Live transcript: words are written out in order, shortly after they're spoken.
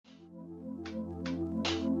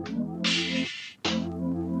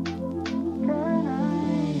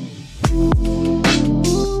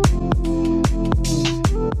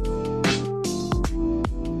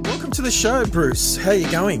show, Bruce. How are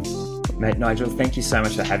you going? Mate, Nigel, thank you so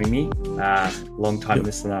much for having me. Long-time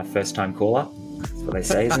listener, first-time caller. That's what they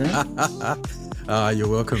say, isn't it? You're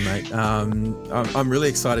welcome, mate. I'm really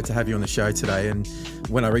excited to have you on the show today. And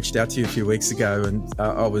when I reached out to you a few weeks ago, and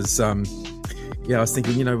I was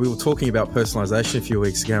thinking, we were talking about personalization a few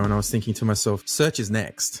weeks ago, and I was thinking to myself, search is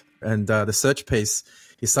next. And the search piece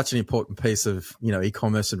is such an important piece of,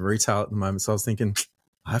 e-commerce and retail at the moment. So I was thinking,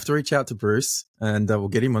 I have to reach out to Bruce and we'll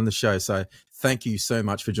get him on the show. So thank you so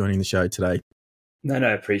much for joining the show today.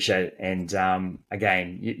 No, appreciate it. And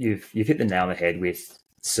again, you've hit the nail on the head with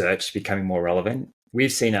search becoming more relevant.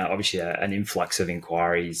 We've seen obviously an influx of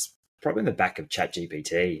inquiries, probably in the back of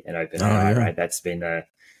ChatGPT and OpenAI, right? That's been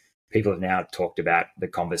people have now talked about the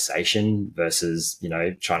conversation versus,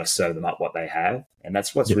 trying to serve them up what they have. And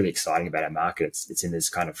that's what's really exciting about our market. It's in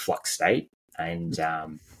this kind of flux state. And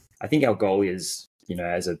I think Algolia's,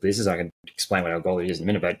 as a business, I can explain what Algolia is in a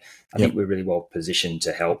minute, but I think we're really well positioned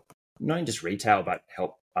to help not only just retail, but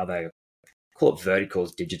help other, call it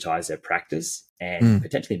verticals, digitize their practice and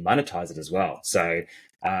potentially monetize it as well. So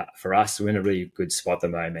for us, we're in a really good spot at the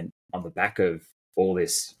moment on the back of all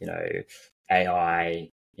this, AI,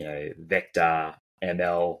 vector,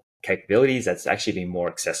 ML capabilities that's actually been more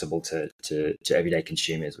accessible to everyday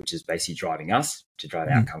consumers, which is basically driving us to drive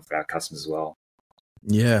outcome for our customers as well.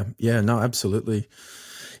 Yeah, no, absolutely.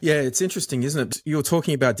 Yeah, it's interesting, isn't it? You're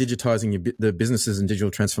talking about digitizing the businesses and digital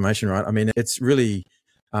transformation, right? I mean, it's really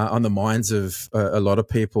on the minds of a lot of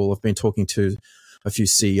people. I've been talking to a few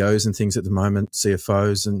CEOs and things at the moment,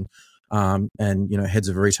 CFOs and heads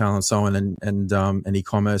of retail and so on, and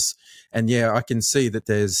e-commerce. And yeah, I can see that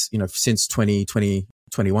there's since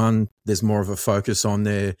 2021, there's more of a focus on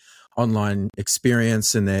their online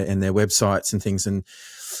experience and their websites and things. And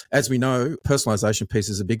as we know, personalization piece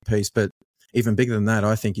is a big piece, but even bigger than that,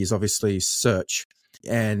 I think, is obviously search.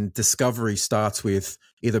 And discovery starts with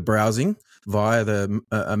either browsing via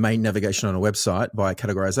a main navigation on a website via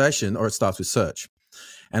categorization, or it starts with search.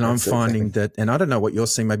 And I'm finding that, and I don't know what you're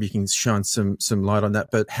seeing, maybe you can shine some light on that,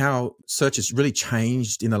 but how search has really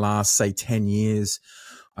changed in the last, say, 10 years.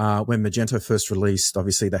 When Magento first released,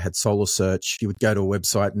 obviously they had solo search. You would go to a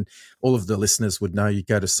website, and all of the listeners would know you'd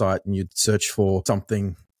go to site and you'd search for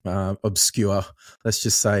something obscure, let's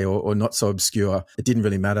just say, or not so obscure. It didn't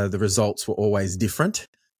really matter. The results were always different.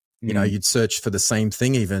 You'd search for the same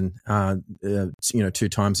thing even, 2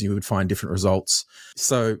 times, you would find different results.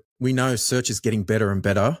 So we know search is getting better and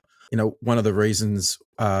better. One of the reasons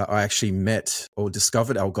I actually met or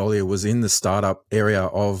discovered Algolia was in the startup area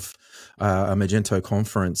of a Magento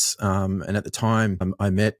conference. And at the time I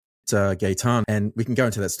met Gaetan, and we can go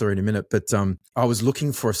into that story in a minute, but I was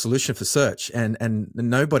looking for a solution for search and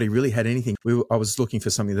nobody really had anything. I was looking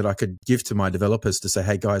for something that I could give to my developers to say,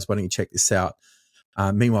 hey guys, why don't you check this out?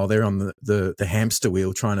 Meanwhile, they're on the hamster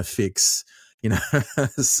wheel trying to fix,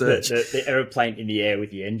 search. The aeroplane in the air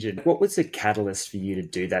with the engine. What was the catalyst for you to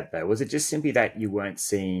do that though? Was it just simply that you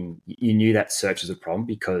knew that search was a problem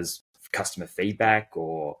because of customer feedback,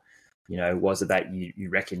 or, was it that you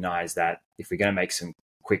recognize that if we're going to make some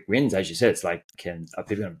quick wins, as you said, it's like, are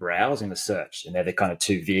people going to browse and the search? And they're the kind of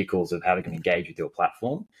two vehicles of how they can engage with your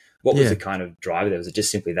platform. What was the kind of driver there? Was it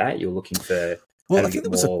just simply that you were looking for? Well, I think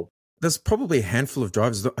there's probably a handful of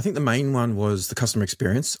drivers. I think the main one was the customer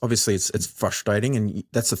experience. Obviously, it's frustrating, and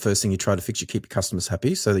that's the first thing you try to fix. You keep your customers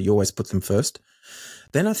happy so that you always put them first.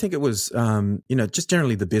 Then I think it was, just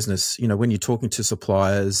generally the business. When you're talking to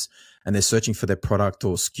suppliers and they're searching for their product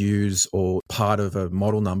or SKUs or part of a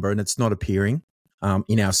model number and it's not appearing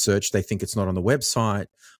in our search, they think it's not on the website.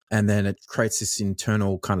 And then it creates this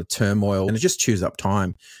internal kind of turmoil, and it just chews up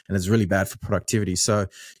time, and it's really bad for productivity. So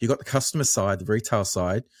you've got the customer side, the retail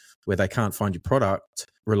side, where they can't find your product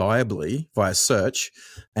reliably via search.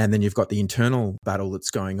 And then you've got the internal battle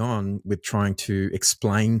that's going on with trying to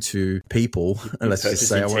explain to people, and let's just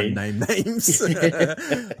say, I won't name names,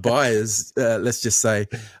 buyers, let's just say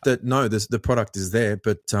that, no, the product is there,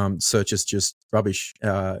 but search is just rubbish,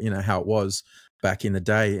 how it was back in the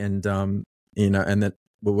day. And, and that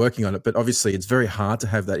we're working on it. But obviously it's very hard to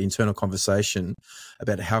have that internal conversation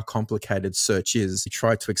about how complicated search is. You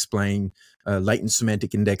try to explain latent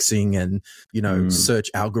semantic indexing and,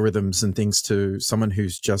 search algorithms and things to someone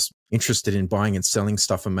who's just interested in buying and selling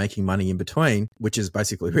stuff and making money in between, which is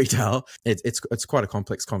basically retail. It's quite a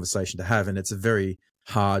complex conversation to have. And it's very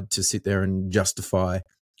hard to sit there and justify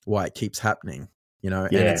why it keeps happening,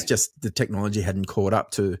 and it's just the technology hadn't caught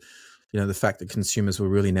up to, the fact that consumers were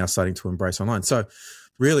really now starting to embrace online. So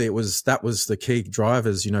really that was the key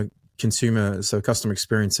drivers, customer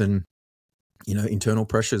experience and, internal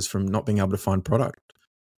pressures from not being able to find product.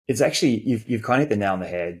 It's actually, you've kind of hit the nail on the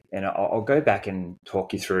head. And I'll go back and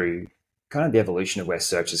talk you through kind of the evolution of where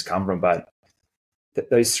search has come from. But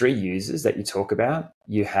those three users that you talk about,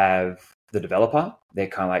 you have the developer. They're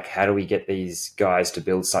kind of like, how do we get these guys to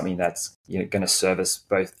build something that's going to service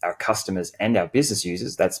both our customers and our business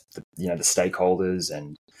users? That's the stakeholders,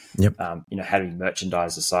 and Yep. how do we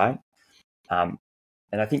merchandise the site?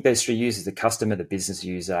 And I think those three users, the customer, the business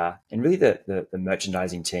user, and really the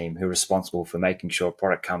merchandising team, who are responsible for making sure a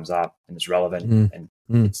product comes up and it's relevant and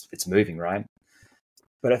it's moving, right?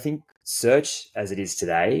 But I think search as it is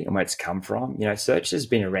today and where it's come from, search has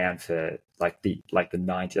been around for like the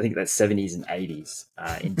 90s, I think that's 70s and 80s.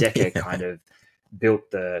 Endeca kind of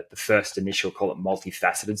built the first initial, call it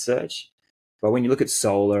multifaceted search. But when you look at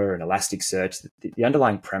Solar and Elasticsearch, the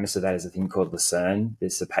underlying premise of that is a thing called Lucerne,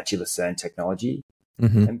 this Apache Lucerne technology.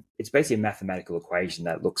 Mm-hmm. And it's basically a mathematical equation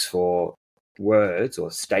that looks for words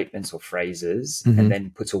or statements or phrases and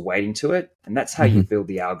then puts a weighting to it. And that's how you build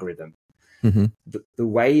the algorithm. Mm-hmm. The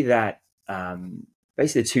way that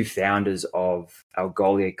basically the two founders of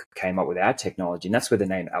Algolia came up with our technology, and that's where the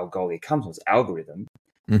name Algolia comes from, algorithm.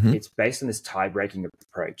 Mm-hmm. It's based on this tie-breaking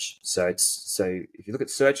approach. So if you look at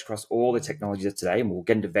search across all the technologies of today, and we'll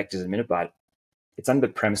get into vectors in a minute, but it's under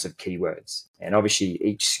the premise of keywords. And obviously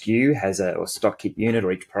each SKU has or stock keep unit,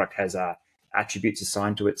 or each product has attributes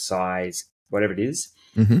assigned to it, size, whatever it is.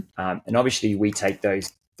 Mm-hmm. And obviously we take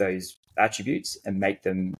those attributes and make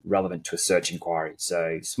them relevant to a search inquiry.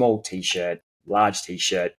 So small t-shirt, large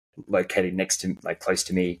t-shirt, located next to, like close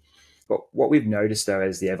to me. But what we've noticed though,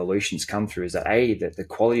 as the evolutions come through, is that that the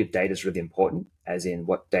quality of data is really important, as in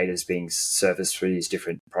what data is being serviced through these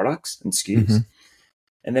different products and SKUs. Mm-hmm.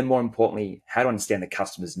 And then more importantly, how to understand the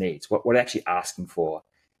customer's needs, what they're actually asking for.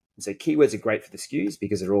 And so keywords are great for the SKUs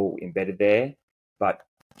because they're all embedded there, but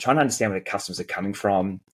trying to understand where the customers are coming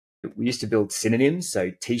from. We used to build synonyms.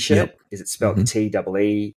 So t-shirt, is it spelled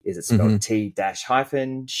T-E-E? Is it spelled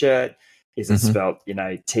T-hyphen-shirt? Is it spelled,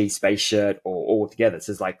 T space shirt, or all together?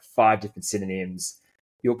 So there's like 5 different synonyms.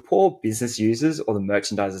 Your poor business users or the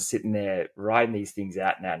merchandisers sitting there writing these things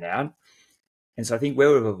out now. And so I think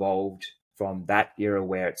where we've evolved from that era,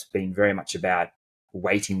 where it's been very much about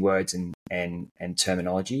weighting words and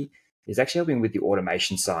terminology, is actually helping with the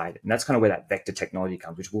automation side. And that's kind of where that vector technology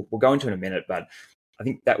comes, which we'll go into in a minute. But I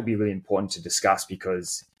think that would be really important to discuss,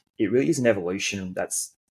 because it really is an evolution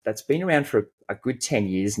that's been around for a good 10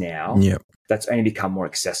 years now. Yep. That's only become more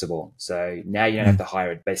accessible. So now you don't have to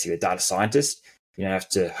hire basically a data scientist. You don't have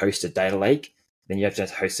to host a data lake. Then you have to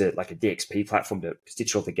host it like a DXP platform to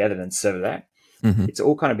stitch it all together and serve that. Mm-hmm. It's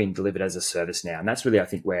all kind of been delivered as a service now. And that's really, I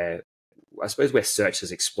think, where search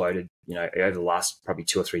has exploded, over the last probably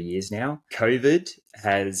 2 or 3 years now. COVID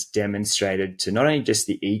has demonstrated to not only just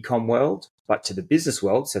the e-com world, but to the business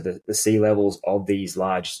world. So the C-levels of these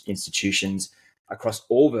large institutions across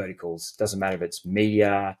all verticals, doesn't matter if it's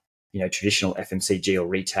media, traditional FMCG or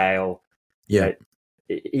retail. Yeah.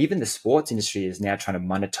 Even the sports industry is now trying to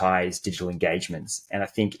monetize digital engagements. And I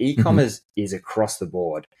think e-commerce is across the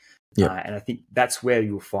board. Yeah. And I think that's where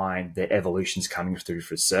you'll find the evolutions coming through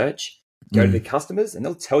for search. Go to the customers and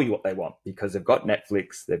they'll tell you what they want, because they've got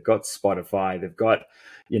Netflix, they've got Spotify, they've got,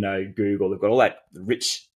 Google, they've got all that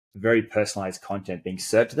rich, very personalized content being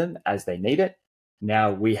served to them as they need it.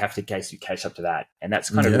 Now we have to catch up to that. And that's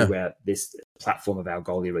kind of really where this platform of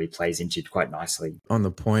Algolia really plays into quite nicely. On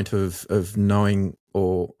the point of knowing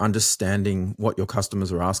or understanding what your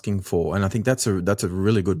customers are asking for. And I think that's a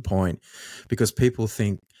really good point, because people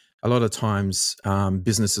think a lot of times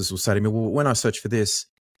businesses will say to me, well, when I search for this,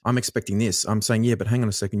 I'm expecting this. I'm saying, yeah, but hang on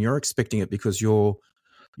a second. You're expecting it because you're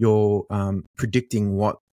predicting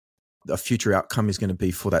what a future outcome is going to be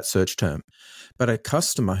for that search term. But a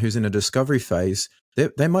customer who's in a discovery phase,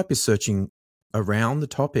 they might be searching around the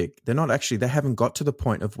topic. They haven't got to the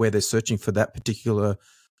point of where they're searching for that particular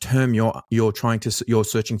term you're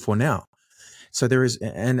searching for now. So there is,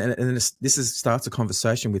 and this starts a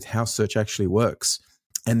conversation with how search actually works,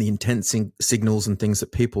 and the intent signals and things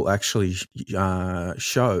that people actually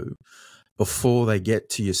show before they get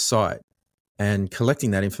to your site, and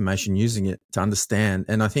collecting that information, using it to understand.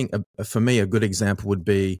 And I think for me, a good example would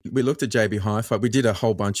be, we looked at JB Hi-Fi. We did a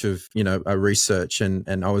whole bunch of, research,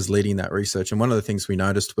 and I was leading that research. And one of the things we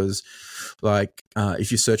noticed was like,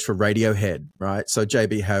 if you search for Radiohead, right? So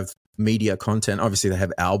JB have media content. Obviously they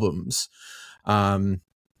have albums.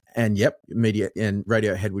 And media and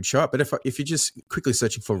Radiohead would show up. But if you're just quickly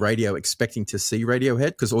searching for radio, expecting to see Radiohead,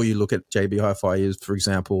 because all you look at JB Hi-Fi is, for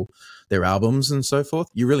example, their albums and so forth,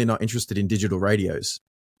 you're really not interested in digital radios,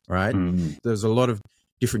 right? Mm. There's a lot of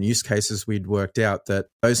different use cases we'd worked out that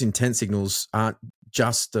those intent signals aren't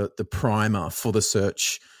just the primer for the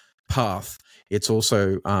search path. It's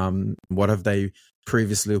also what have they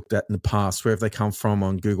previously looked at in the past? Where have they come from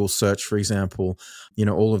on Google search, for example?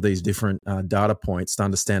 All of these different data points to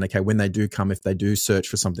understand, okay, when they do come, if they do search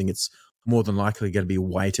for something, it's more than likely going to be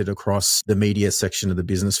weighted across the media section of the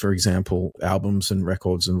business, for example, albums and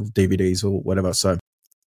records and DVDs or whatever. So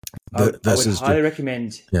I would highly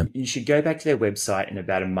recommend you should go back to their website in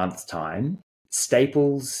about a month's time.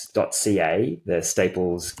 Staples.ca, the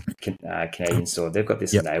Staples Canadian store, they've got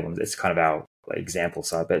this enabled. It's kind of our example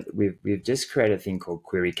side, but we've just created a thing called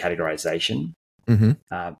query categorization,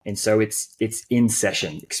 and so it's in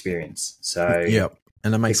session experience. So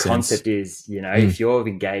and that makes sense. The concept is, if you're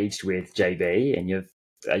engaged with JB and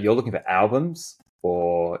you're looking for albums,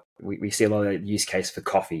 or we see a lot of use case for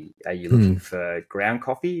coffee. Are you looking for ground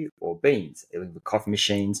coffee or beans? Are you looking for coffee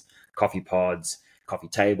machines, coffee pods, coffee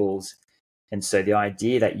tables? And so the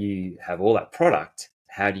idea that you have all that product,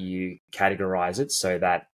 how do you categorize it so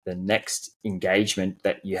that the next engagement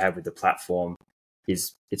that you have with the platform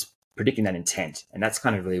it's predicting that intent? And that's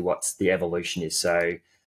kind of really what the evolution is. So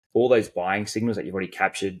all those buying signals that you've already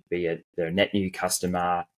captured, be it they're a net new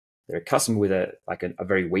customer, they're a customer with a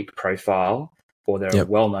very weak profile, or they're a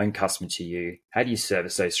well-known customer to you. How do you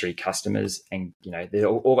service those three customers? And, they're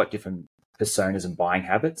all got different personas and buying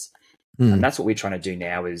habits. And that's what we're trying to do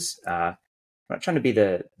now is we're not trying to be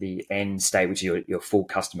the end state, which is your full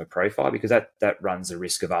customer profile, because that runs the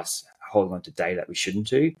risk of us holding on to data that we shouldn't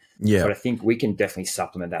do. Yeah. But I think we can definitely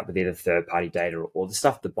supplement that with either third-party data or the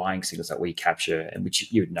stuff, the buying signals that we capture and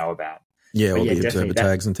which you would know about. Yeah, all the observer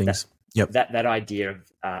tags and things. That idea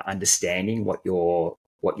of understanding what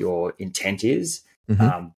your intent is,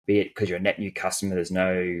 be it because you're a net new customer, there's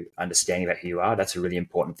no understanding about who you are. That's a really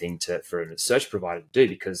important thing for a search provider to do,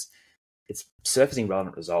 because it's surfacing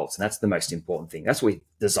relevant results, and that's the most important thing. That's what we're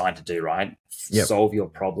designed to do, right? Solve your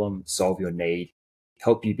problem, solve your need,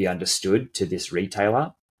 help you be understood to this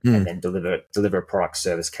retailer, and then deliver a product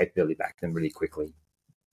service capability back to them really quickly.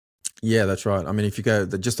 Yeah, that's right. I mean, if you go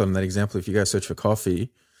just on that example, if you go search for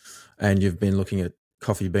coffee and you've been looking at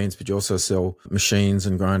coffee beans, but you also sell machines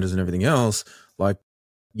and grinders and everything else, like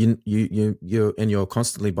you're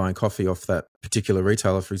constantly buying coffee off that particular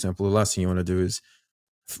retailer, for example, the last thing you want to do is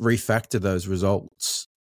refactor those results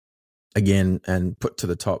again and put to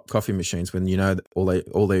the top coffee machines when that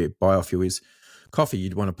all they buy off you is coffee.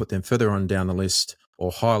 You'd want to put them further on down the list or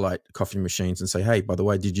highlight coffee machines and say, hey, by the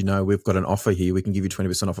way, did you know we've got an offer here? We can give you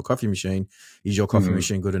 20% off a coffee machine. Is your coffee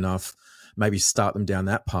machine good enough? Maybe start them down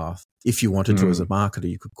that path. If you wanted to as a marketer,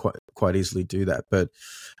 you could quite easily do that. But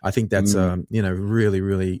I think that's really,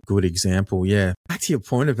 really good example. Yeah. Back to your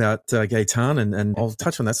point about Gaetan, and I'll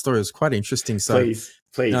touch on that story. It was quite interesting. So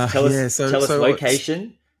please tell us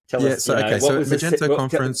location. Tell us. So Magento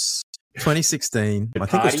conference 2016. I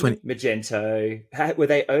think it was Magento. Were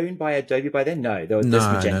they owned by Adobe by then? No, they were just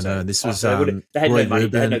Magento. No. This was they had Roy no money.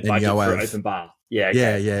 They had no Rubin budget and for Yoav. open bar. Yeah.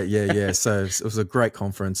 Okay. Yeah. So it was a great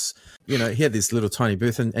conference. He had this little tiny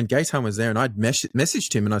booth, and Gaetan was there, and I'd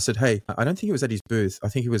messaged him and I said, hey, I don't think he was at his booth. I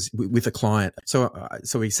think he was with a client. So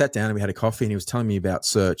we sat down and we had a coffee, and he was telling me about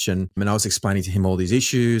search, and I was explaining to him all these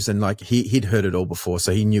issues, and like he'd heard it all before,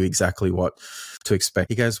 so he knew exactly what to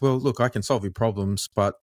expect. He goes, well, look, I can solve your problems,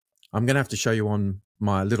 but I'm going to have to show you on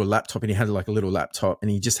my little laptop. And he had like a little laptop,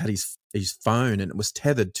 and he just had his phone, and it was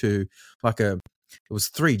tethered to it was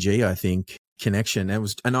 3G, I think, connection.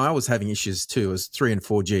 And I was having issues too. It was 3 and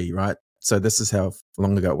 4G, right? So this is how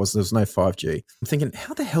long ago it was. There was no 5G. I'm thinking,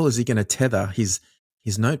 how the hell is he going to tether his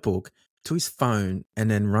notebook to his phone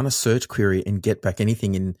and then run a search query and get back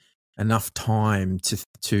anything in enough time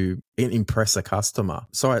to impress a customer?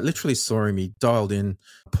 So I literally saw him. He dialed in,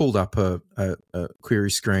 pulled up a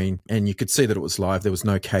query screen, and you could see that it was live. There was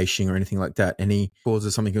no caching or anything like that. And he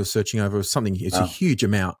paused something he was searching over. It was something. It's a huge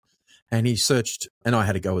amount. And he searched, and I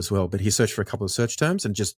had to go as well, but he searched for a couple of search terms,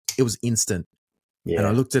 and it was instant. Yeah. And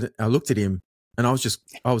I looked at him, and I was just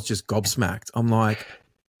gobsmacked. I'm like,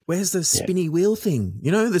 where's the spinny wheel thing?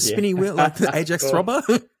 The spinny wheel, like the Ajax throbber.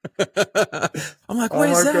 I'm like,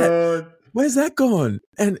 where's that? God. Where's that gone?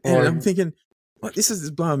 And I'm thinking, what? This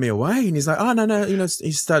is blowing me away. And he's like, oh no.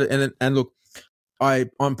 He started, and look,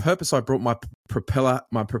 on purpose I brought my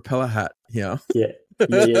propeller hat here. Yeah.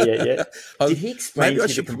 Yeah. Did he explain? Maybe I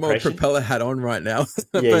should put my propeller hat on right now,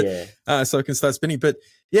 so I can start spinning. But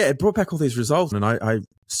yeah, it brought back all these results, and I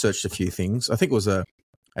searched a few things. I think it was a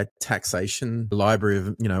taxation library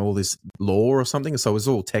of all this law or something. So it was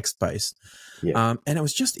all text based, and it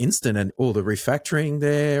was just instant, and all the refactoring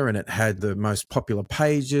there, and it had the most popular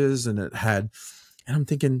pages, and I'm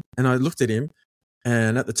thinking, and I looked at him,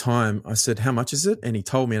 and at the time I said, how much is it? And he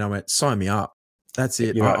told me, and I went, sign me up. That's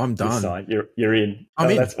it. You're right. I'm You're done. signed. You're in. I'm Oh,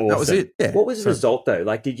 in. that's awesome. That was it. Yeah. What was the So result though?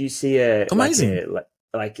 Like, did you see amazing.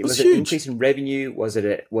 like It was was it huge. increase in revenue? Was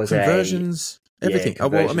it Conversions, everything.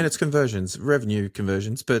 Well, I mean, it's conversions. revenue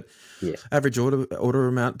conversions, but Yeah. average order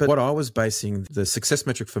amount. But what I was basing the success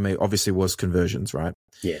metric for me obviously was conversions, right?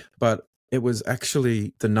 Yeah. But it was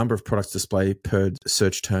actually the number of products displayed per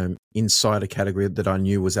search term inside a category that I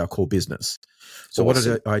knew was our core business. So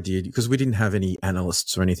Awesome. what I did, because we didn't have any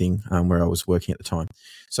analysts or anything where I was working at the time.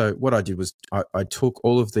 So what I did was I took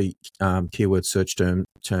all of the keyword search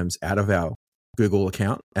terms out of our Google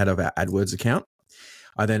account, out of our AdWords account.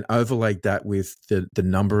 I then overlaid that with the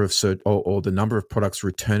number of search or the number of products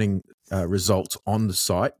returning results on the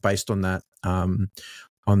site based on that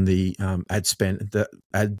on the ad spend, the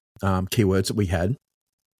ad keywords that we had.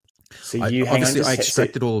 So I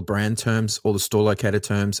extracted all the brand terms, all the store locator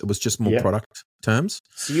terms. It was just more product terms.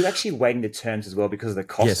 So you actually weighting the terms as well because of the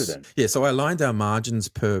cost of them. Yeah. So I aligned our margins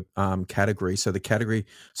per category. So the category.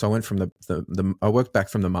 So I went from I worked back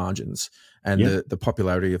from the margins and the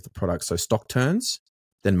popularity of the product. So stock turns,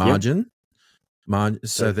 then margin,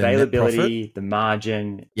 So then availability, the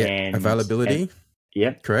margin, and availability.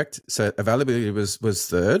 Correct. So availability was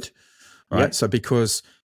third, right? So because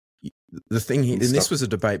the thing here, and this was a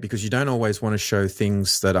debate because you don't always want to show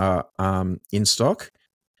things that are in stock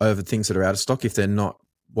over things that are out of stock if they're not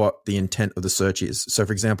what the intent of the search is. So,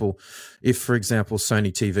 for example, if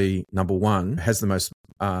Sony TV number one has the most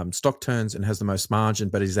stock turns and has the most margin,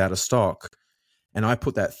 but is out of stock, and I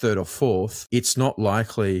put that third or fourth, it's not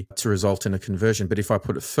likely to result in a conversion. But if I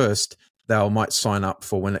put it first, they might sign up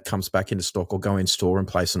for when it comes back into stock or go in store and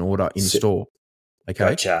place an order in store. Okay,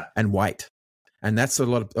 gotcha. And wait. And that's a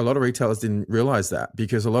lot of retailers didn't realize that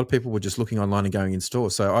because a lot of people were just looking online and going in store.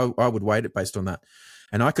 So I would weight it based on that.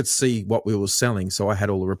 And I could see what we were selling. So I had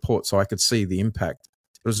all the reports so I could see the impact.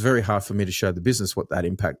 It was very hard for me to show the business what that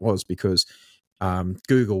impact was because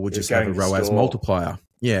Google would just have a ROAS multiplier.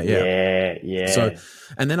 Yeah. So,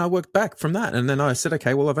 and then I worked back from that. And then I said,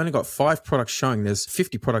 okay, well, I've only got 5 products showing. There's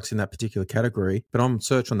 50 products in that particular category, but on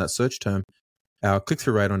search on that search term, our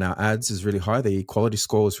click-through rate on our ads is really high. The quality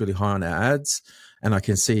score is really high on our ads. And I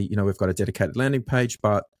can see, we've got a dedicated landing page,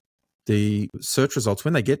 but the search results,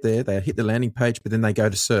 when they get there, they hit the landing page, but then they go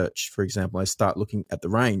to search, for example. They start looking at the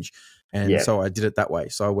range. And so I did it that way.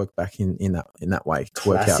 So I worked back in that way to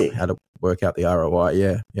work out how to work out the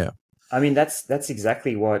ROI. Yeah. I mean, that's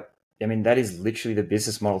exactly that is literally the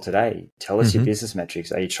business model today. Tell us your business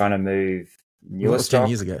metrics. Are you trying to move newer stock? 10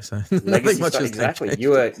 years ago, so legacy stock, exactly.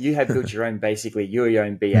 You have built your own, basically, your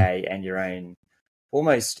own BA and your own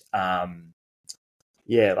almost, almost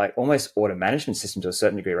order management system to a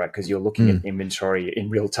certain degree, right? Because you're looking at inventory in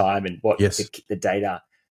real time and what the data.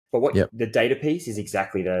 But what the data piece is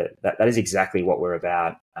exactly that is exactly what we're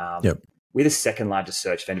about. We're the second largest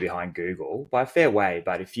search vendor behind Google by a fair way.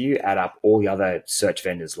 But if you add up all the other search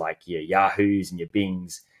vendors like your Yahoos and your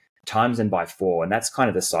Bings, times them by 4, and that's kind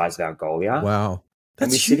of the size of Algolia. Wow.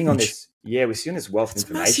 And we're sitting on this, we're sitting on this wealth of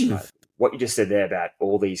information. Right? What you just said there about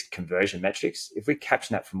all these conversion metrics, if we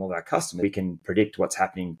capture that from all our customers, we can predict what's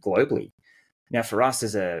happening globally. Now, for us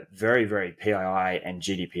as a very, very PII and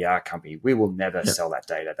GDPR company, we will never sell that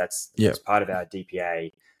data. That's part of our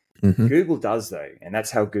DPA. Google does though, and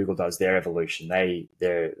that's how Google does their evolution. They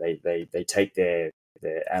take their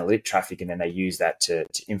analytic traffic and then they use that to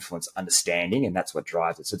influence understanding, and that's what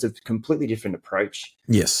drives it. So it's a completely different approach.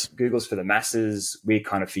 Yes. Google's for the masses. We're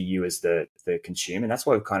kind of for you as the consumer, and that's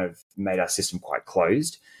why we've kind of made our system quite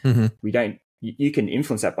closed. We don't. You can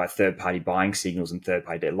influence that by third-party buying signals and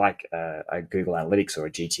third-party data, like a Google Analytics or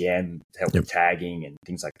a GTM to help with tagging and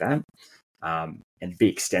things like that. And be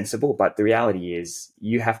extensible. But the reality is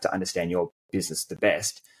you have to understand your business the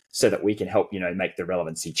best so that we can help, make the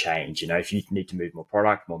relevancy change. If you need to move more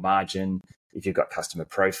product, more margin, if you've got customer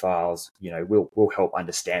profiles, we'll help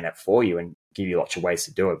understand that for you and give you lots of ways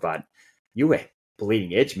to do it. But you were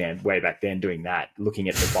bleeding edge, man, way back then doing that, looking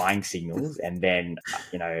at the buying signals and then,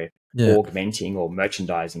 augmenting or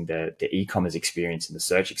merchandising the e-commerce experience and the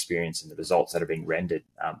search experience and the results that are being rendered,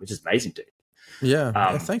 which is amazing, dude.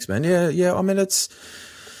 Yeah. Thanks, man. Yeah. I mean, it's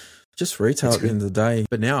just retail at the end of the day.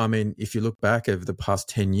 But now, I mean, if you look back over the past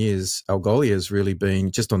 10 years, Algolia has really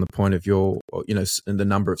been just on the point of and the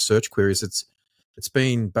number of search queries. It's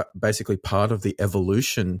been basically part of the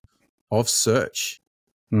evolution of search,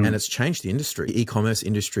 and it's changed the industry, e-commerce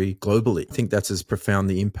industry globally. I think that's as profound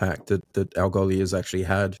the impact that Algolia has actually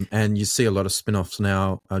had. And you see a lot of spin-offs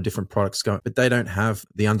now, different products going, but they don't have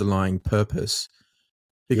the underlying purpose.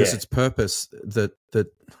 because it's purpose that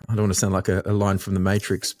I don't want to sound like a line from the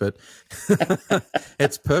Matrix, but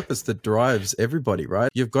it's purpose that drives everybody, right?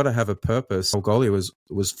 You've got to have a purpose. Algolia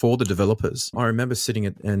was for the developers. I remember sitting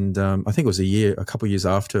and I think it was a couple of years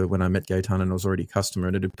after when I met Gaetan, and I was already a customer,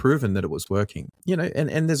 and it had proven that it was working.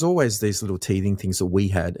 And there's always these little teething things that we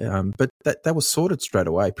had, but that was sorted straight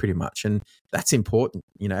away pretty much, and that's important.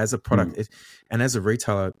 As a product and as a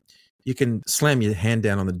retailer, you can slam your hand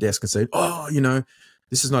down on the desk and say, "Oh,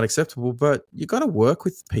 this is not acceptable," but you got to work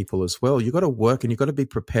with people as well. You got to work, and you got to be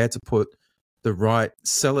prepared to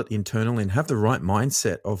sell it internally and have the right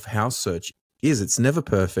mindset of how search is. It's never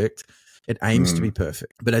perfect. It aims to be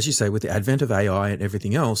perfect. But as you say, with the advent of AI and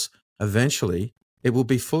everything else, eventually it will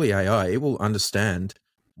be fully AI. It will understand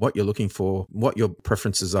what you're looking for, what your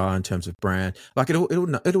preferences are in terms of brand. Like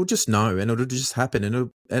it'll just know, and it'll just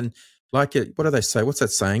happen. What do they say? What's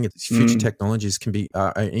that saying? Future technologies can be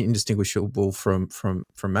indistinguishable from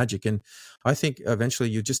magic. And I think eventually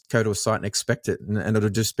you just go to a site and expect it, and it'll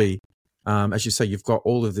just be, as you say, you've got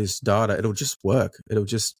all of this data. It'll just work.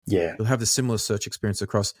 You'll have the similar search experience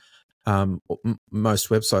across most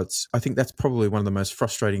websites. I think that's probably one of the most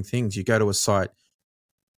frustrating things. You go to a site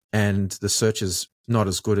and the search is not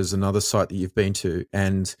as good as another site that you've been to,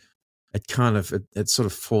 and it sort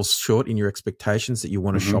of falls short in your expectations that you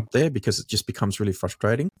want to shop there, because it just becomes really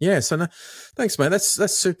frustrating. Yeah. So no, thanks, mate.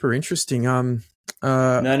 That's super interesting. Even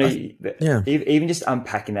just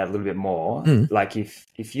unpacking that a little bit more, like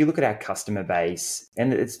if you look at our customer base,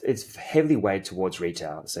 and it's heavily weighted towards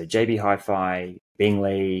retail. So JB Hi-Fi,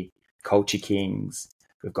 Bingley, Culture Kings,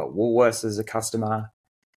 we've got Woolworths as a customer.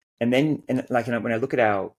 And then, when I look at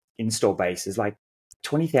our install base, there's like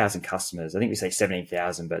 20,000 customers. I think we say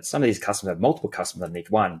 17,000, but some of these customers have multiple customers underneath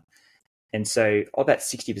one. And so of that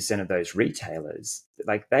 60% of those retailers,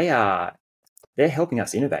 like they're helping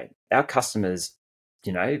us innovate. Our customers,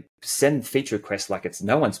 send feature requests like it's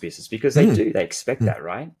no one's business, because they do. They expect that,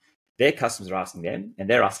 right? Their customers are asking them, and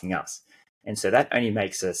they're asking us. And so that only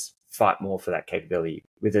makes us fight more for that capability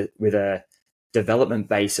with a development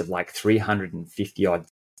base of like 350 odd,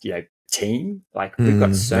 team. Like we've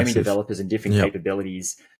got so many developers and different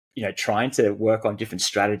capabilities, trying to work on different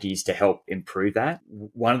strategies to help improve that.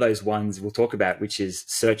 One of those ones we'll talk about, which is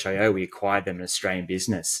Search.io. We acquired them, an Australian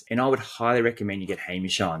business, and I would highly recommend you get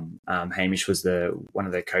Hamish on. Hamish was one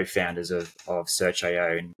of the co-founders of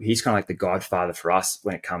Search.io, and he's kind of like the godfather for us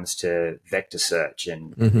when it comes to vector search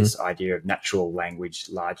and this idea of natural language,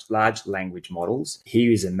 large language models.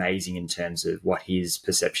 He is amazing in terms of what his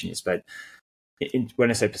perception is, but when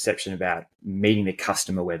I say perception, about meeting the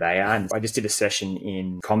customer where they are. And I just did a session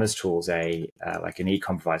in Commerce Tools, like an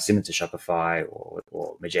e-com provider similar to Shopify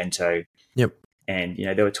or Magento. Yep. And,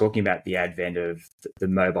 they were talking about the advent of the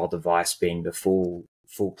mobile device being the full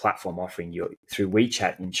platform offering. Through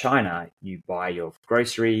WeChat in China, you buy your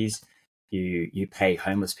groceries, you pay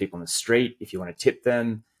homeless people on the street if you want to tip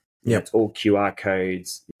them. It's all QR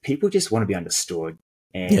codes. People just want to be understood.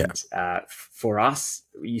 And for us,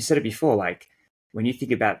 you said it before, like, when you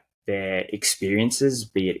think about their experiences,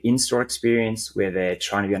 be it in-store experience where they're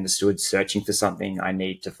trying to be understood, searching for something, I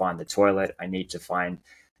need to find the toilet, I need to find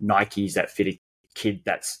Nikes that fit a kid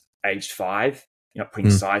that's aged 5, you're not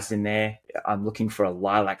putting size in there. I'm looking for a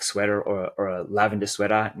lilac sweater or a lavender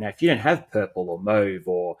sweater. Now, if you don't have purple or mauve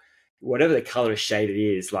or whatever the color or shade it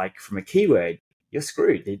is, like from a keyword, you're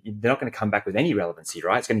screwed. They're not going to come back with any relevancy,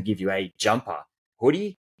 right? It's going to give you a jumper,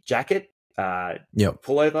 hoodie, jacket,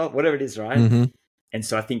 pullover, whatever it is, right? And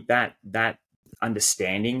so I think that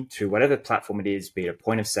understanding through whatever platform it is, be it a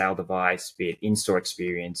point of sale device, be it in-store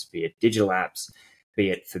experience, be it digital apps, be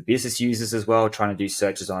it for business users as well, trying to do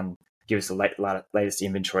searches on, give us the latest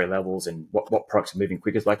inventory levels and what products are moving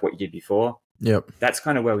quicker, like what you did before. That's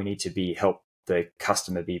kind of where we need to help the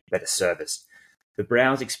customer be better serviced. The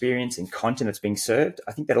browse experience and content that's being served,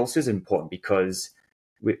 I think that also is important, because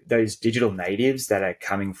with those digital natives that are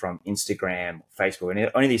coming from Instagram, Facebook, and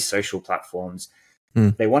any of these social platforms,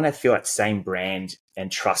 they want to feel that same brand and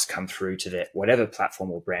trust come through to their whatever platform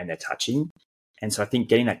or brand they're touching. And so I think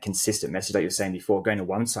getting that consistent message, like you were saying before, going to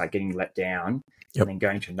one site, getting let down, and then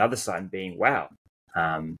going to another site and being, wow.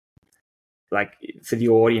 Like for the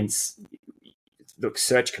audience, look,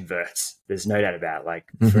 search converts. There's no doubt about it. Like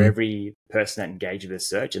for every person that engages with a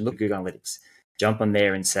search, and look at Google Analytics, jump on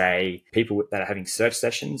there and say, people that are having search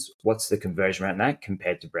sessions, what's the conversion rate on that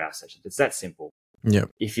compared to browse sessions? It's that simple.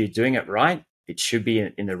 If you're doing it right, it should be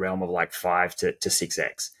in the realm of like 5 to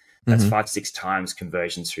 6x. That's 5 to 6 times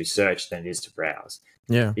conversions through search than it is to browse.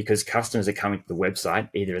 Because customers are coming to the website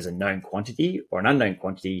either as a known quantity or an unknown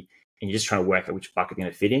quantity, and you're just trying to work out which bucket they're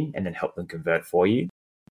going to fit in and then help them convert for you.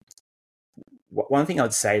 One thing I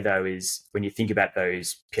would say though is when you think about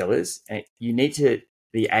those pillars, you need to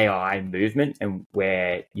the AI movement and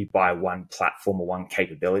where you buy one platform or one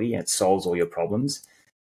capability and it solves all your problems.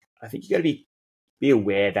 I think you got to be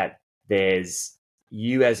aware that there's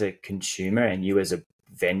you as a consumer and you as a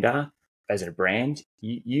vendor, as a brand,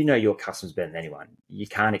 you know your customers better than anyone. You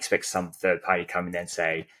can't expect some third party to come in and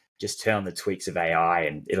say, just turn on the tweaks of AI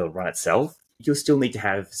and it'll run itself. You'll still need to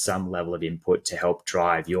have some level of input to help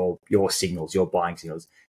drive your signals, your buying signals,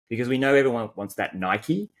 because we know everyone wants that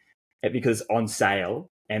Nike because on sale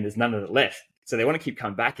and there's none of it left. So they want to keep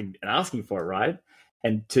coming back and asking for it, right?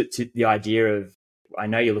 And to the idea of, I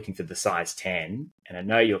know you're looking for the size 10 and I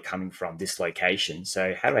know you're coming from this location.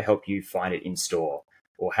 So how do I help you find it in store?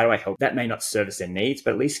 Or how do I help? That may not service their needs,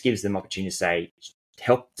 but at least gives them opportunity to say,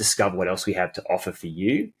 help discover what else we have to offer for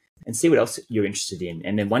you and see what else you're interested in.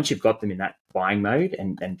 And then once you've got them in that buying mode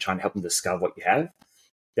and trying to help them discover what you have,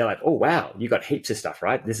 they're like, oh, wow, you got heaps of stuff,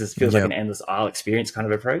 right? This feels like an endless aisle experience kind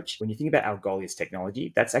of approach. When you think about Algolia's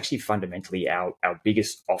technology, that's actually fundamentally our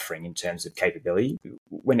biggest offering in terms of capability.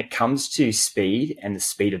 When it comes to speed and the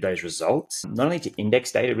speed of those results, not only to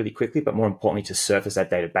index data really quickly, but more importantly, to surface that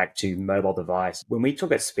data back to mobile device. When we talk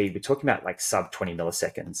about speed, we're talking about like sub 20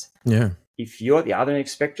 milliseconds. Yeah. If you're at the other end of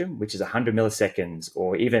the spectrum, which is 100 milliseconds,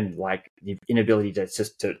 or even like the inability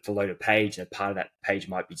to load a page, and a part of that page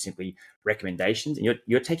might be simply recommendations, and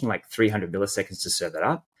you're taking like 300 milliseconds to serve that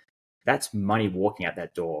up, that's money walking out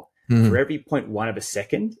that door. For every 0.1 of a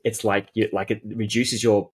second, it's like it reduces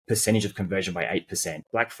your percentage of conversion by 8%.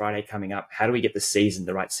 Black Friday coming up, how do we get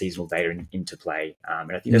the right seasonal data into play?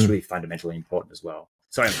 And I think that's really fundamentally important as well.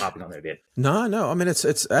 Sorry, I'm harping on that a bit. No. I mean,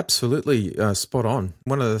 it's absolutely spot on.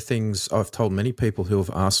 One of the things I've told many people who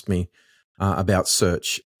have asked me about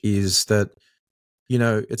search is that,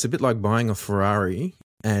 it's a bit like buying a Ferrari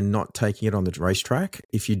and not taking it on the racetrack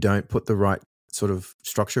if you don't put the right sort of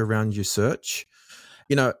structure around your search.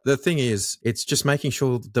 The thing is, it's just making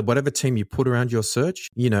sure that whatever team you put around your search,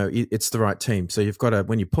 it's the right team. So you've got to,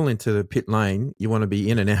 when you pull into the pit lane, you want to be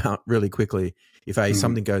in and out really quickly. If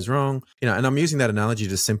something goes wrong, and I'm using that analogy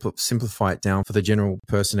to simplify it down for the general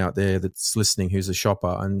person out there that's listening who's a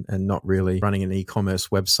shopper and not really running an e-commerce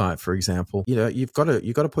website, for example. You've got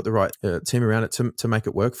to put the right team around it to make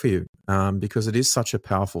it work for you, because it is such a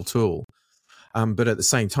powerful tool. But at the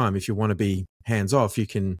same time, if you want to be hands off, you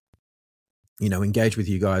can engage with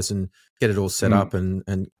you guys and get it all set up and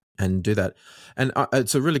do that. And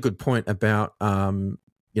it's a really good point about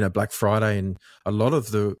Black Friday and a lot of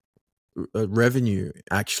the revenue.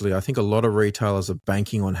 Actually, I think a lot of retailers are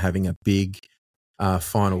banking on having a big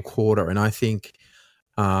final quarter, and I think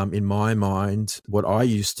in my mind, what I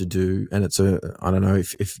used to do, and I don't know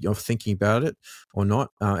if you're thinking about it or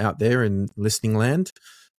not out there in listening land.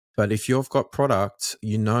 But if you've got product,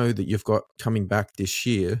 that you've got coming back this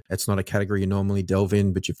year, it's not a category you normally delve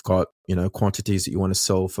in, but you've got, quantities that you want to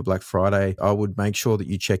sell for Black Friday, I would make sure that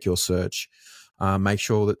you check your search. Make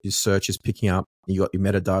sure that your search is picking up, you got your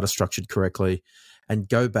metadata structured correctly, and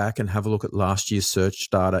go back and have a look at last year's search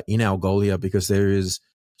data in Algolia, because there is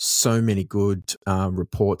so many good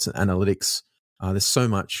reports and analytics. There's so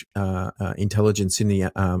much intelligence in the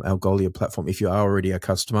Algolia platform. If you are already a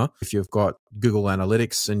customer, if you've got Google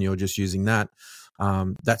Analytics and you're just using that,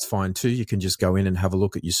 that's fine too. You can just go in and have a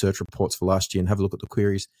look at your search reports for last year and have a look at the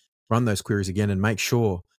queries, run those queries again, and make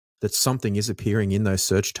sure that something is appearing in those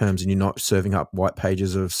search terms and you're not serving up white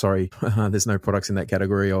pages of, sorry, there's no products in that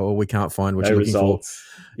category, or we can't find what you're looking for.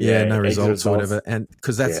 Yeah, no results or whatever. And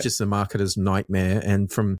because that's just a marketer's nightmare.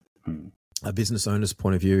 And from a business owner's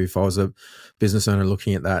point of view, if I was a business owner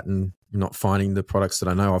looking at that and not finding the products that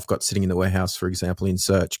I know I've got sitting in the warehouse, for example, in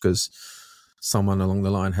search, because someone along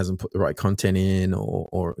the line hasn't put the right content in,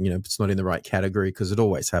 or it's not in the right category, because it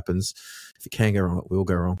always happens. If it can go wrong, it will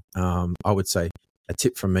go wrong. I would say a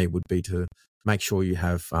tip from me would be to make sure you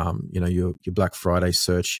have, your Black Friday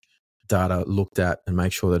search data looked at, and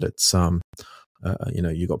make sure that it's,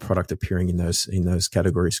 you got product appearing in those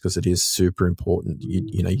categories, because it is super important.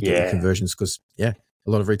 You get your conversions, because a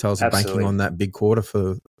lot of retailers are banking on that big quarter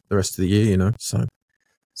for the rest of the year. So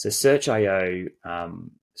Search.io,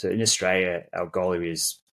 so in Australia, Algolia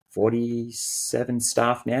is 47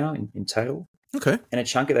 staff now in total. Okay, and a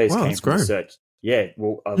chunk of those came from the search. Yeah,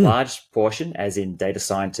 well, a large portion, as in data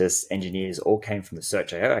scientists, engineers, all came from the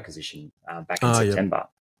Search.io acquisition back in September. Yep.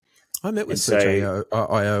 I met with Search.io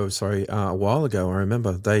a while ago. I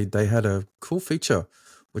remember they had a cool feature,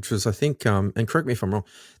 which was, I think, and correct me if I'm wrong,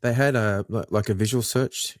 they had a visual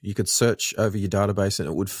search. You could search over your database and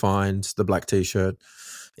it would find the black T-shirt.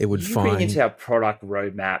 It would find... bring into our product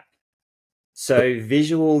roadmap. So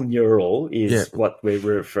visual neural is what we're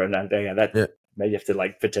referring to. maybe you have to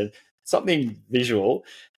like pretend something visual.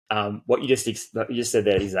 What you just said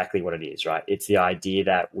there is exactly what it is, right? It's the idea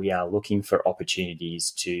that we are looking for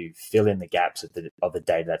opportunities to fill in the gaps of the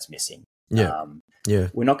data that's missing. Yeah.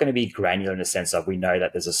 We're not going to be granular in the sense of we know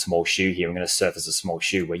that there's a small shoe here. We're going to surface a small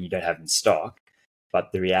shoe where you don't have in stock.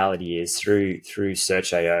 But the reality is through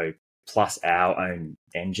Search.io plus our own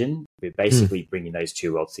engine, we're basically bringing those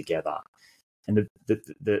two worlds together. And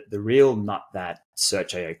the real nut that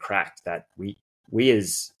Search.io cracked that we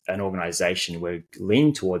as an organization we're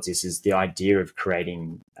leaning towards this is the idea of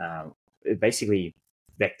creating basically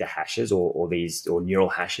vector hashes or neural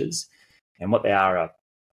hashes. And what they are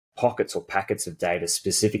pockets or packets of data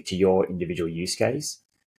specific to your individual use case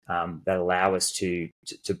that allow us to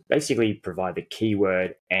basically provide the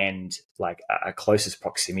keyword and like a closest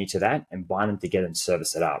proximity to that and bind them together and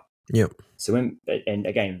service it up. Yep. So and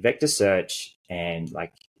again, vector search and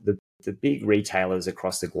like the big retailers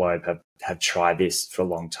across the globe have tried this for a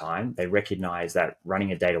long time. They recognize that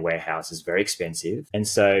running a data warehouse is very expensive. And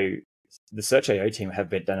so the Search.io team have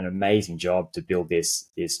done an amazing job to build this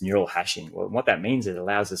neural hashing. Well, what that means is it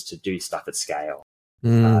allows us to do stuff at scale.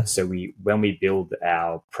 So when we build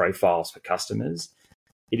our profiles for customers,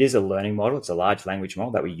 it is a learning model. It's a large language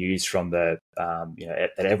model that we use from that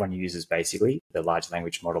everyone uses, basically, the large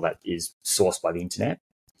language model that is sourced by the internet.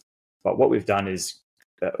 But what we've done is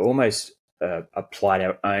almost applied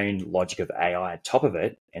our own logic of AI on top of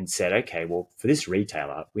it and said, okay, well, for this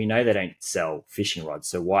retailer, we know they don't sell fishing rods.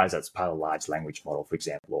 So why is that part of a large language model, for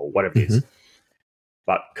example, or whatever it is?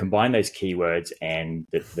 But combine those keywords and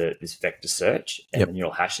this vector search and the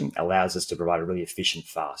neural hashing allows us to provide a really efficient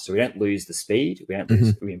fast. So we don't lose the speed, we don't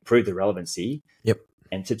lose, we improve the relevancy.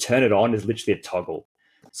 And to turn it on is literally a toggle.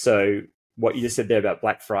 So what you just said there about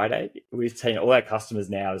Black Friday, we're telling all our customers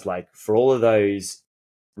now is like for all of those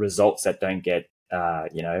results that don't get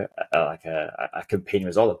like a competing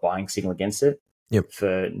result, a buying signal against it.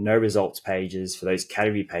 For no results pages, for those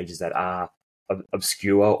category pages that are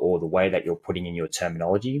obscure or the way that you're putting in your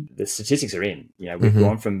terminology, the statistics are in. We've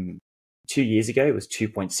gone from 2 years ago, it was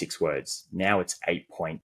 2.6 words. Now it's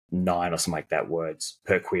 8.9 or something like that words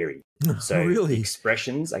per query. So really?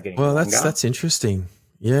 Expressions are getting longer. That's interesting.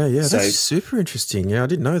 Yeah, that's super interesting. Yeah, I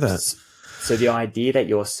didn't know that. So the idea that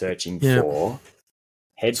you're searching for headphones.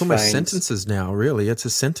 It's almost sentences now, really. It's a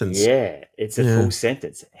sentence. Yeah, it's a full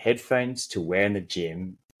sentence. Headphones to wear in the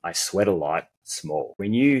gym. I sweat a lot. Small.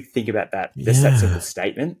 When you think about that, just that simple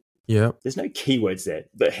statement, there's no keywords there,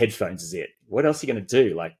 but headphones is it. What else are you going to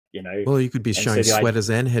do? Like, well, you could be showing sweaters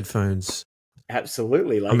and headphones.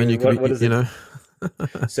 Absolutely. Like, I mean, you could be,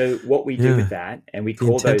 So what we do with that, and we call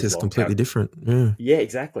the intent those is completely different. Yeah,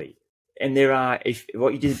 exactly. And there are, if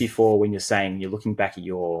what you did before when you're saying you're looking back at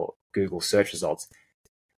your Google search results,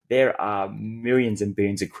 there are millions and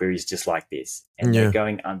billions of queries just like this, and they're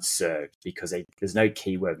going unserved because there's no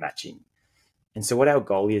keyword matching. And so what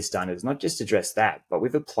Algolia has done is not just address that, but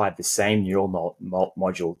we've applied the same neural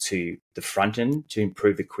module to the front end to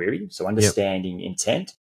improve the query. So understanding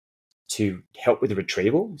intent to help with the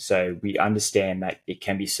retrieval. So we understand that it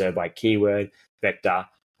can be served by keyword, vector.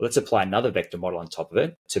 Let's apply another vector model on top of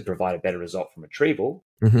it to provide a better result from retrieval.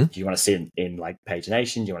 Do you want to see it in like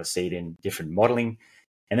pagination? Do you want to see it in different modeling?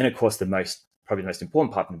 And then, of course, probably the most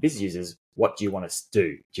important part from the business users, what do you want to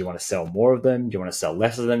do? Do you want to sell more of them? Do you want to sell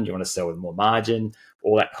less of them? Do you want to sell with more margin?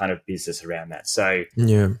 All that kind of business around that. So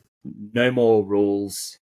no more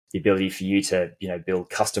rules, the ability for you to, build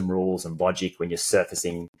custom rules and logic when you're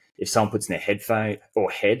surfacing. If someone puts in their headphone or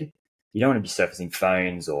head, you don't want to be surfacing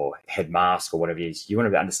phones or head mask or whatever it is. You want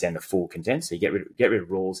to understand the full content. So you get rid of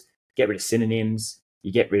rules, get rid of synonyms.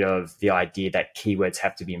 You get rid of the idea that keywords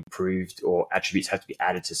have to be improved or attributes have to be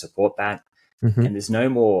added to support that. And there's no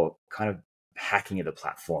more kind of hacking of the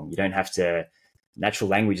platform. You don't have to, natural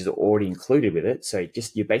languages are already included with it. So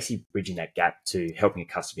you're basically bridging that gap to helping a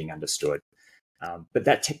customer being understood. But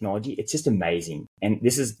that technology, it's just amazing. And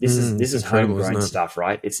this is homegrown stuff,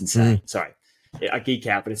 right? It's insane. Sorry. I geek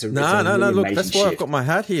out, but it's a no. Look, that's why shift. I've got my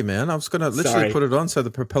hat here, man. I was going to literally put it on so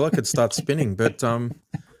the propeller could start spinning, but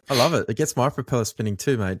I love it. It gets my propeller spinning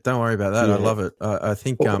too, mate. Don't worry about that. I love it. I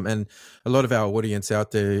think, and a lot of our audience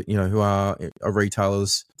out there, who are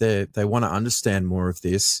retailers, they want to understand more of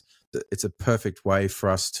this. It's a perfect way for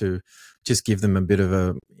us to just give them a bit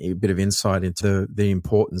of insight into the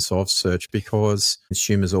importance of search, because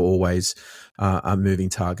consumers are always a moving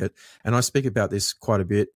target. And I speak about this quite a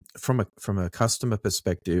bit from a customer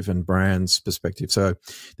perspective and brand's perspective. So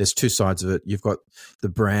there's two sides of it. You've got the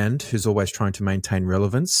brand who's always trying to maintain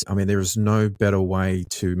relevance. I mean, there is no better way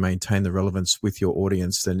to maintain the relevance with your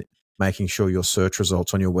audience than making sure your search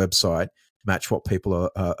results on your website match what people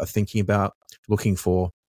are thinking about, looking for,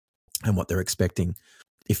 and what they're expecting.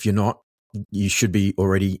 If you're not, you should be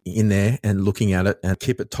already in there and looking at it and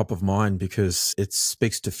keep it top of mind, because it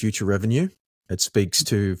speaks to future revenue. It speaks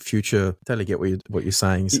to future. Totally get what you're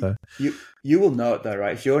saying. So you will know it though,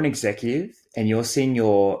 right? If you're an executive and you're seeing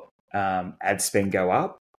your ad spend go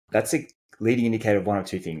up, that's a leading indicator of one or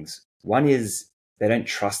two things. One is they don't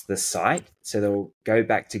trust the site, so they'll go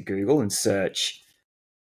back to Google and search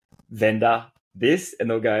vendor this, and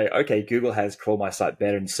they'll go, okay, Google has crawled my site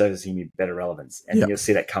better and servicing me better relevance. And then you'll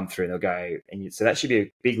see that come through, and they'll go, so that should be a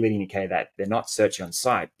big leading indicator that they're not searching on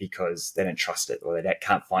site because they don't trust it or they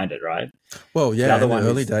can't find it, right? Well, yeah, in the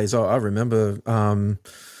early days, I remember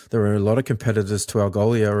there were a lot of competitors to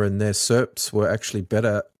Algolia, and their SERPs were actually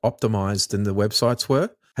better optimized than the websites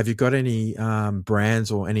were. Have you got any brands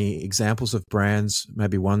or any examples of brands,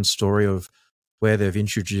 maybe one story of where they've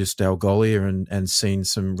introduced Algolia and seen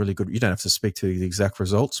some really good, you don't have to speak to the exact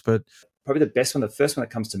results, but probably the best one, the first one that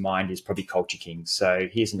comes to mind is probably Culture Kings. So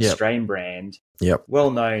here's an Australian brand,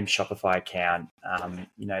 well-known Shopify account.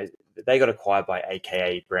 They got acquired by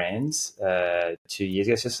AKA Brands 2 years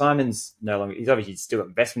ago. So Simon's no longer, he's obviously still got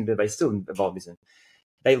investment, but he's still involved in business.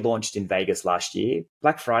 They launched in Vegas last year.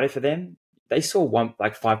 Black Friday for them, they saw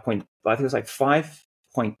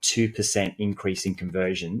 5.2% increase in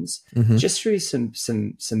conversions just through some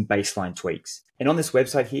baseline tweaks. And on this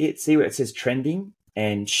website here, see where it says trending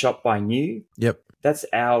and shop by new. Yep. That's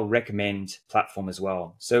our recommend platform as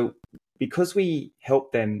well. So because we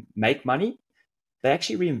helped them make money, they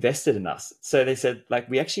actually reinvested in us. So they said,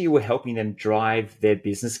 we actually were helping them drive their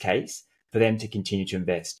business case for them to continue to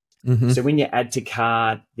invest. So when you add to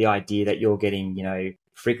cart, the idea that you're getting,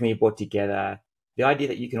 frequently bought together, the idea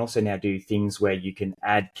that you can also now do things where you can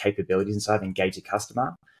add capabilities inside and engage the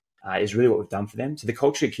customer is really what we've done for them. So the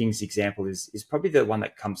Culture Kings example is probably the one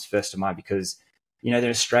that comes first to mind, because, they're an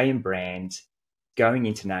Australian brand going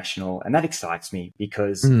international, and that excites me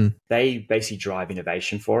because they basically drive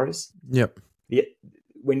innovation for us. Yep.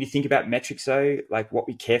 When you think about metrics, though, what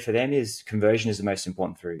we care for them is conversion is the most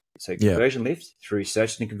important through. So conversion lift through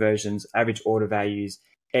search and conversions, average order values,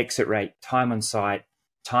 exit rate, time on site,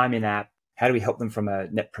 time in app. How do we help them from a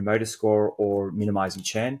net promoter score or minimizing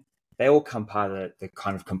churn? They all come part of the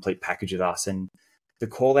kind of complete package with us. And the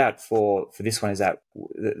call out for this one is that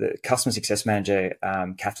the customer success manager,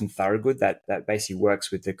 Catherine Thorogood, that basically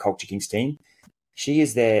works with the Culture Kings team. She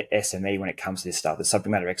is their SME when it comes to this stuff, the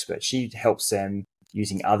subject matter expert. She helps them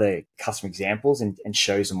using other customer examples and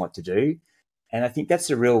shows them what to do. And I think that's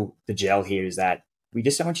the gel here, is that we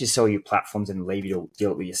just don't want you to sell your platforms and leave you to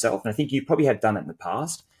deal with yourself. And I think you probably have done it in the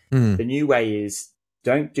past. The new way is,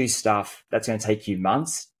 don't do stuff that's going to take you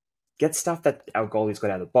months. Get stuff that Algolia's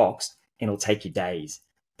got out of the box, and it'll take you days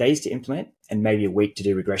to implement, and maybe a week to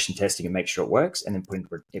do regression testing and make sure it works, and then put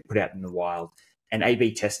it out in the wild and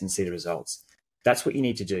A/B test and see the results. That's what you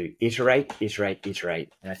need to do. Iterate.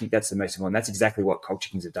 And I think that's the most important. That's exactly what Culture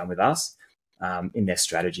Kings have done with us in their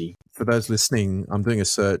strategy. For those listening, I'm doing a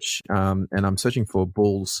search and I'm searching for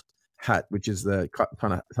Bulls hat, which is the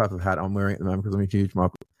kind of type of hat I'm wearing at the moment because I'm a huge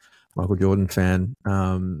Michael Jordan fan.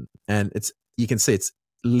 And you can see it's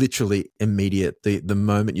literally immediate the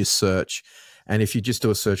moment you search. And if you just do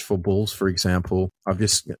a search for Bulls, for example, I've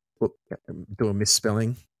just do a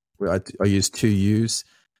misspelling. I use two U's.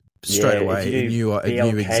 Straight away, it knew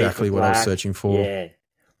exactly what I was searching for. Yeah,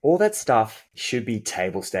 all that stuff should be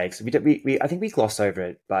table stakes. I think we gloss over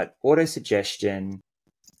it, but auto suggestion.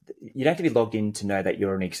 You don't have to be logged in to know that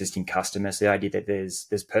you're an existing customer. So the idea that there's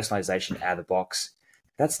personalization out of the box,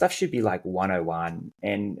 that stuff should be 101.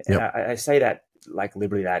 And I say that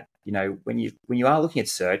liberally, that when you are looking at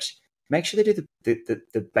search, make sure they do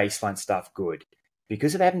the baseline stuff good.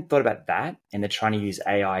 Because if they haven't thought about that and they're trying to use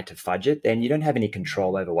AI to fudge it, then you don't have any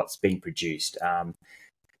control over what's being produced.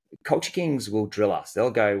 Culture Kings will drill us. They'll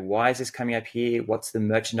go, why is this coming up here? What's the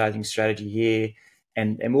merchandising strategy here?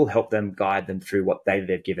 And we'll help them, guide them through what data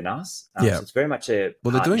they've given us. So it's very much they're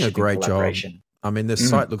doing a great job. I mean, their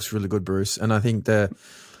site looks really good, Bruce. And I think the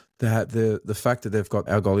fact that they've got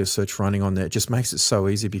Algolia search running on there just makes it so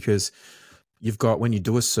easy, because you've got, when you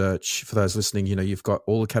do a search, for those listening, you've got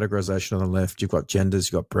all the categorization on the left. You've got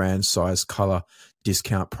genders, you've got brand, size, color,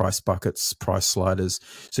 discount, price buckets, price sliders.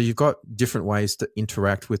 So you've got different ways to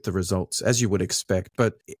interact with the results, as you would expect.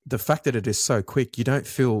 But the fact that it is so quick, you don't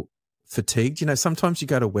feel fatigued. Sometimes you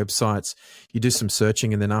go to websites, you do some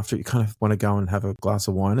searching, and then after you kind of want to go and have a glass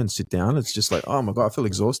of wine and sit down. It's just like, oh my God, I feel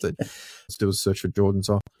exhausted. Let's do a search for Jordans.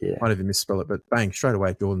 Might even misspell it, but bang, straight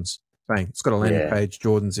away, Jordans. Bang. It's got a landing page,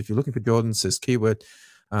 Jordans. If you're looking for Jordans, there's keyword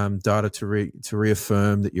data to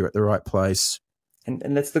reaffirm that you're at the right place.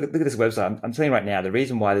 And let's look at this website. I'm telling you right now, the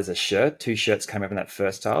reason why there's two shirts coming up in that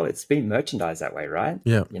first tile, it's been merchandised that way, right?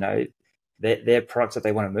 Yeah. You know, they're products that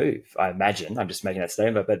they want to move. I imagine. I'm just making that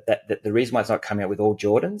statement, but that the reason why it's not coming out with all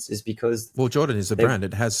Jordans is because Jordan is a brand.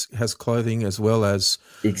 It has clothing as well as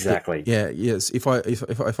exactly. Yes. If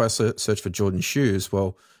I search for Jordan shoes,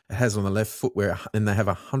 well, it has on the left footwear, and they have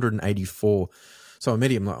 184. So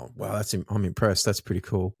immediately I'm like, wow, I'm impressed. That's pretty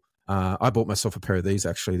cool. I bought myself a pair of these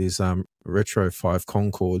actually. These Retro 5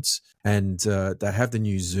 Concords, and they have the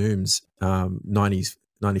new Zooms, 90s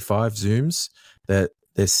 95 Zooms. That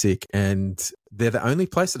they're sick, and they're the only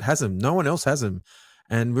place that has them. No one else has them.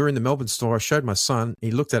 And we were in the Melbourne store. I showed my son.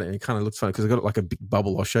 He looked at it and it kind of looked funny because I got it like a big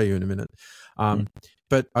bubble. I'll show you in a minute.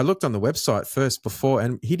 But I looked on the website first before,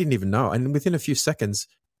 and he didn't even know. And within a few seconds,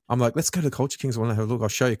 I'm like, let's go to the Culture Kings. I want to have a look. I'll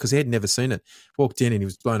show you, because he had never seen it. Walked in and he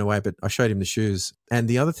was blown away, but I showed him the shoes. And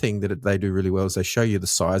the other thing that they do really well is they show you the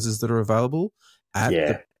sizes that are available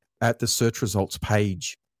at the search results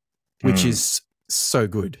page, which is so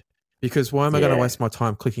good. Because why am I going to waste my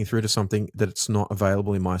time clicking through to something that it's not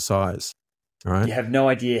available in my size? All right. You have no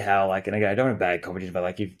idea how, like, and again, I don't want to bad competition, but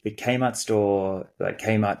like if the Kmart store, like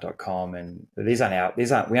Kmart.com, and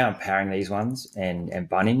we aren't powering these ones, and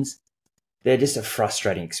Bunnings, they're just a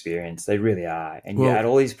frustrating experience. They really are. And you add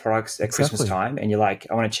all these products at Christmas time and you're like,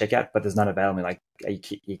 I want to check out, but there's none available. You're like, are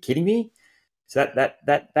you kidding me? So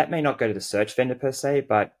that may not go to the search vendor per se,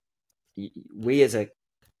 but we as a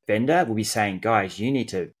vendor will be saying, guys, you need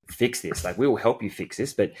to fix this. Like, we will help you fix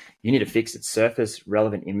this, but you need to fix its surface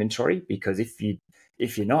relevant inventory, because if you're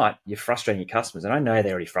not, you're frustrating your customers. And I know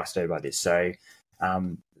they're already frustrated by this. So,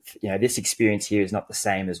 this experience here is not the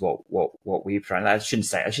same as what we've tried. I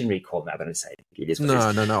shouldn't really call them that, but I'm say it is.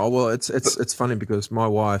 No. Well, it's funny because my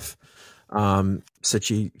wife said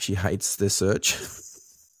she hates the search.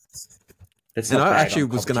 And I actually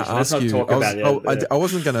was going to ask you. I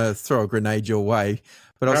wasn't going to throw a grenade your way,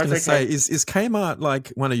 but I was going to say, is Kmart like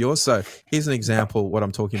one of yours? So here's an example what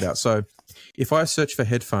I'm talking about. So if I search for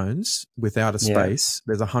headphones without a space,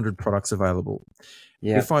 there's 100 products available.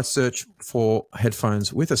 Yeah. If I search for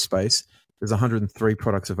headphones with a space, there's 103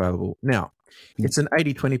 products available. Now, it's an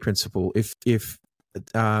 80-20 principle. If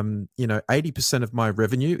 80% of my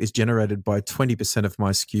revenue is generated by 20% of my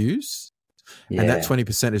SKUs, and that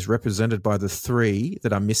 20% is represented by the 3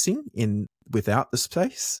 that are missing without the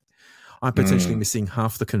space, I'm potentially missing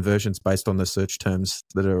half the conversions based on the search terms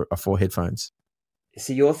that are for headphones.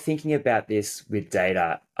 So you're thinking about this with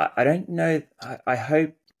data. I don't know. I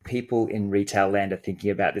hope people in retail land are thinking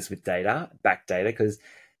about this with back data, because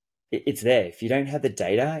it's there. If you don't have the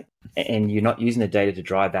data and you're not using the data to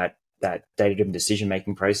drive that data-driven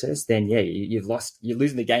decision-making process, then you're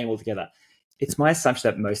losing the game altogether. It's my assumption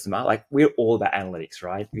that most of them are. Like, we're all about analytics,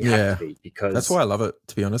 right? We have to be, because that's why I love it,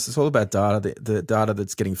 to be honest. It's all about data, the data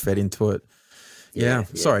that's getting fed into it. Yeah.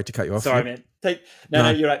 Sorry to cut you off. Sorry, man.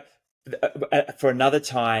 No, you're right. For another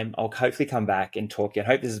time, I'll hopefully come back and talk. I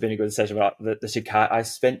hope this has been a good session. But the Chicago, I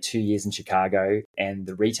spent 2 years in Chicago, and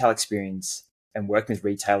the retail experience and working with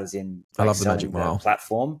retailers in I love the Magic Mile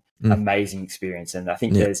platform, amazing experience. And I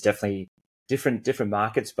think there's definitely different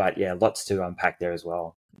markets, but lots to unpack there as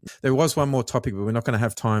well. There was one more topic, but we're not going to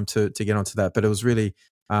have time to get onto that. But it was really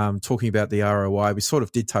talking about the ROI. We sort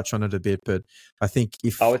of did touch on it a bit, but I think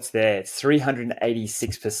it's there. It's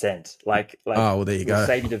 386%. Like well, there you go.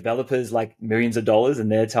 Saving developers like millions of dollars in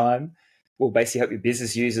their time. We'll basically help your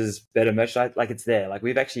business users better merchandise. Like, it's there. Like,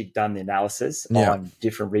 we've actually done the analysis on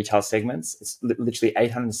different retail segments. It's literally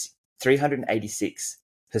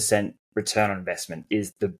 386% return on investment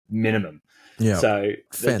is the minimum. Yeah. So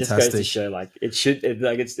that just goes to show, like, it's a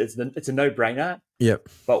no-brainer. Yep.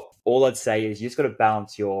 But all I'd say is you just got to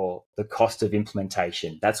balance the cost of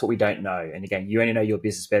implementation. That's what we don't know. And again, you only know your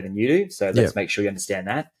business better than you do. So let's make sure you understand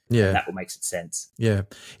that. Yeah. And that will make sense. Yeah.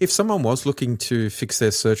 If someone was looking to fix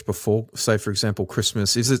their search before, say, for example,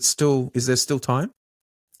 Christmas, is there still time?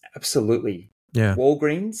 Absolutely. Yeah.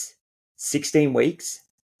 Walgreens, 16 weeks,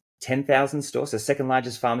 10,000 stores. So second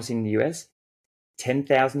largest pharmacy in the US,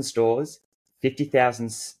 10,000 stores, 50,000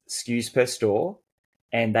 SKUs per store,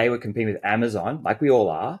 and they were competing with Amazon, like we all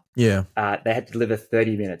are. Yeah. They had to deliver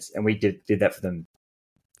 30 minutes, and we did that for them.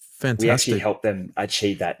 Fantastic. We actually helped them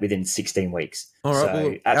achieve that within 16 weeks. All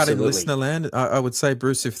right. Out in listener land, I would say,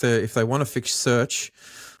 Bruce, if they want to fix search,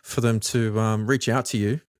 for them to reach out to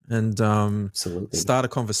you and start a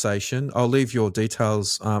conversation. I'll leave your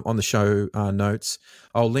details on the show notes.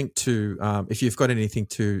 I'll link to if you've got anything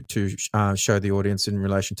to show the audience in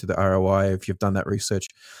relation to the ROI. If you've done that research,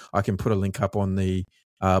 I can put a link up on the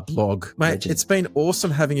blog. Mate, Legend. it's been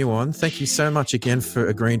awesome having you on. Thank you so much again for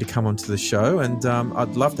agreeing to come onto the show, and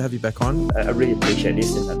I'd love to have you back on. I really appreciate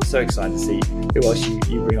this, and I'm so excited to see who else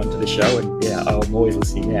you bring onto the show. And yeah, I'm always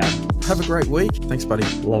listening now. Have a great week. Thanks, buddy.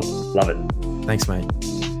 Love it. Thanks,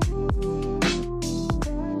 mate.